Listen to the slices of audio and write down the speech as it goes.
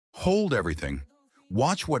Hold everything.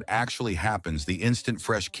 Watch what actually happens the instant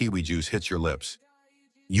fresh kiwi juice hits your lips.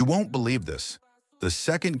 You won't believe this. The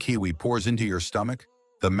second kiwi pours into your stomach,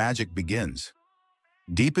 the magic begins.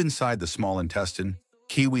 Deep inside the small intestine,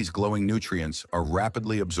 kiwi's glowing nutrients are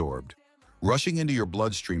rapidly absorbed, rushing into your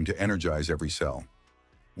bloodstream to energize every cell.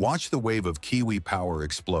 Watch the wave of kiwi power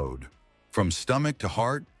explode. From stomach to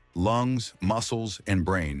heart, lungs, muscles, and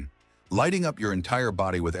brain, lighting up your entire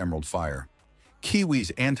body with emerald fire.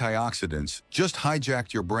 Kiwi's antioxidants just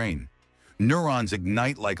hijacked your brain. Neurons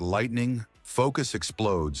ignite like lightning, focus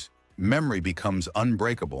explodes, memory becomes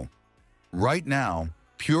unbreakable. Right now,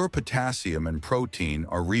 pure potassium and protein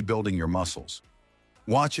are rebuilding your muscles.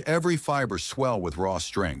 Watch every fiber swell with raw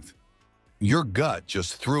strength. Your gut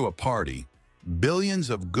just threw a party. Billions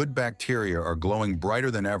of good bacteria are glowing brighter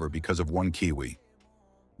than ever because of one kiwi.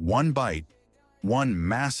 One bite, one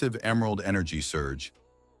massive emerald energy surge.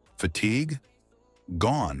 Fatigue?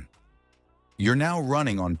 Gone. You're now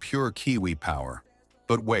running on pure kiwi power.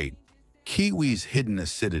 But wait, kiwi's hidden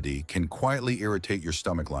acidity can quietly irritate your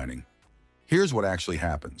stomach lining. Here's what actually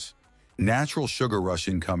happens. Natural sugar rush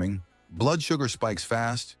incoming, blood sugar spikes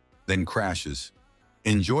fast, then crashes.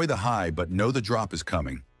 Enjoy the high, but know the drop is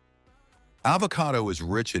coming. Avocado is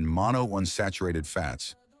rich in monounsaturated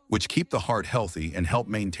fats, which keep the heart healthy and help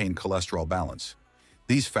maintain cholesterol balance.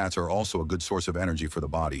 These fats are also a good source of energy for the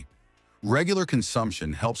body. Regular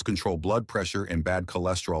consumption helps control blood pressure and bad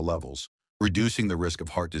cholesterol levels, reducing the risk of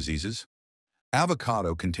heart diseases.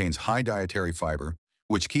 Avocado contains high dietary fiber,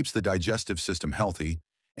 which keeps the digestive system healthy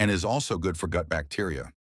and is also good for gut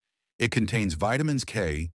bacteria. It contains vitamins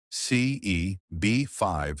K, C, E,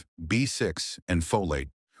 B5, B6, and folate,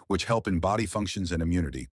 which help in body functions and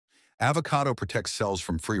immunity. Avocado protects cells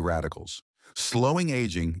from free radicals, slowing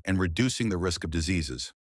aging and reducing the risk of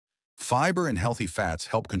diseases. Fiber and healthy fats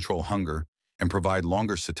help control hunger and provide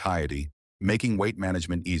longer satiety, making weight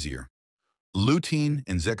management easier. Lutein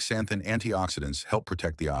and zeaxanthin antioxidants help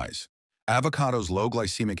protect the eyes. Avocado's low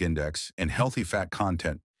glycemic index and healthy fat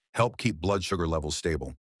content help keep blood sugar levels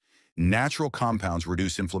stable. Natural compounds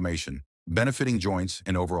reduce inflammation, benefiting joints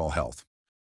and overall health.